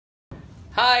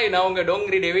Hi, நான் உங்க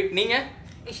Dongri David. நீங்க?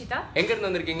 இஷிதா. எங்க இருந்து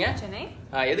வந்திருக்கீங்க? சென்னை.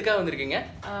 எதுக்காக வந்திருக்கீங்க?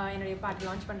 என்னோட பாட்டு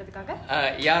லான்ச் பண்றதுக்காக.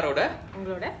 யாரோட?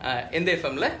 உங்களோட. எந்த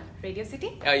எஃப்எம்ல? Radio city.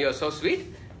 You are so sweet.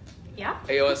 Yeah.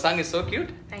 Your song is so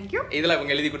cute. Thank you. இதெல்லாம்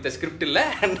அவங்க எழுதி கொடுத்த ஸ்கிரிப்ட் இல்ல,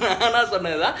 நானா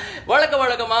சொன்னதுதான்.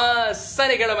 வழக்கமா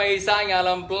சனிக்கிழமை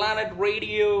சாயங்காலம் planet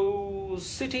radio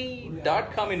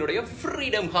city.com இனுடைய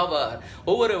freedom hour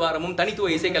ஒவ்வொரு வாரமும்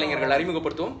தனித்துவ இசைக்கலைஞர்கள்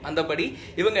அறிமுகப்படுத்துவோம். அந்தபடி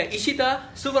இவங்க இஷிதா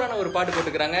சூப்பரான ஒரு பாட்டு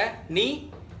போட்டுக்கிறாங்க. நீ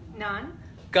நான்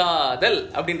காதல்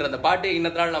அப்படின்ற அந்த பாட்டு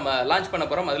இன்னத்த நாள் நம்ம லான்ச் பண்ண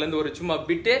போறோம். அதுல இருந்து ஒரு சும்மா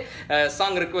பிட்டு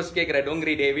சாங் ரிக்வெஸ்ட் கேட்கிற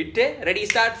டோங்கிரி டேவிட். Ready,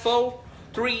 start. 4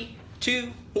 3 2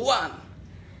 1.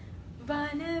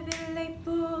 வானவில்லை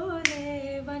போலே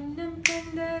வண்ணம்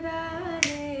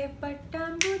தந்ததாலே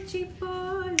பட்டாம்பூச்சி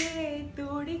போலே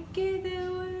துடிக்குது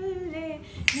உள்ளே,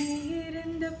 நீ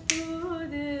இருந்த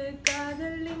போது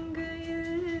காதல் இங்கு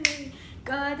இல்லை,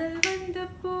 காதல் வந்த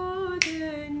போது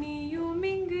நீயும்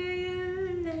இங்கு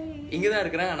இல்லை. இங்கதான்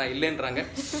இருக்கிறேன் ஆனா இல்லைன்றாங்க.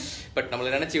 பட் நம்மள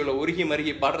நினைச்சு இவ்வளவு உருகி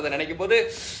மருகி பாடுறத நினைக்கும் போது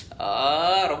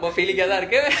ரொம்ப ஃபீலிங்கா தான்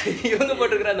இருக்கு. இவங்க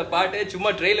போட்டிருக்கிற அந்த பாட்டு சும்மா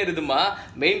ட்ரெய்லர் இதுமா,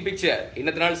 மெயின் பிக்சர்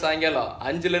இன்னத்த நாள் சாயங்காலம்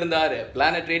 5 to 6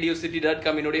 planet radio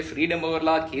city.com இனுடைய freedom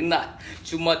overlock என்ன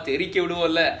சும்மா தெரிக்க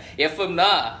விடுவோம்ல. எஃப்எம்னா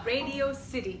ரேடியோ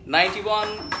சிட்டி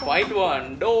 91.1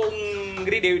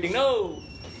 டோங்கிரி டேவிட்.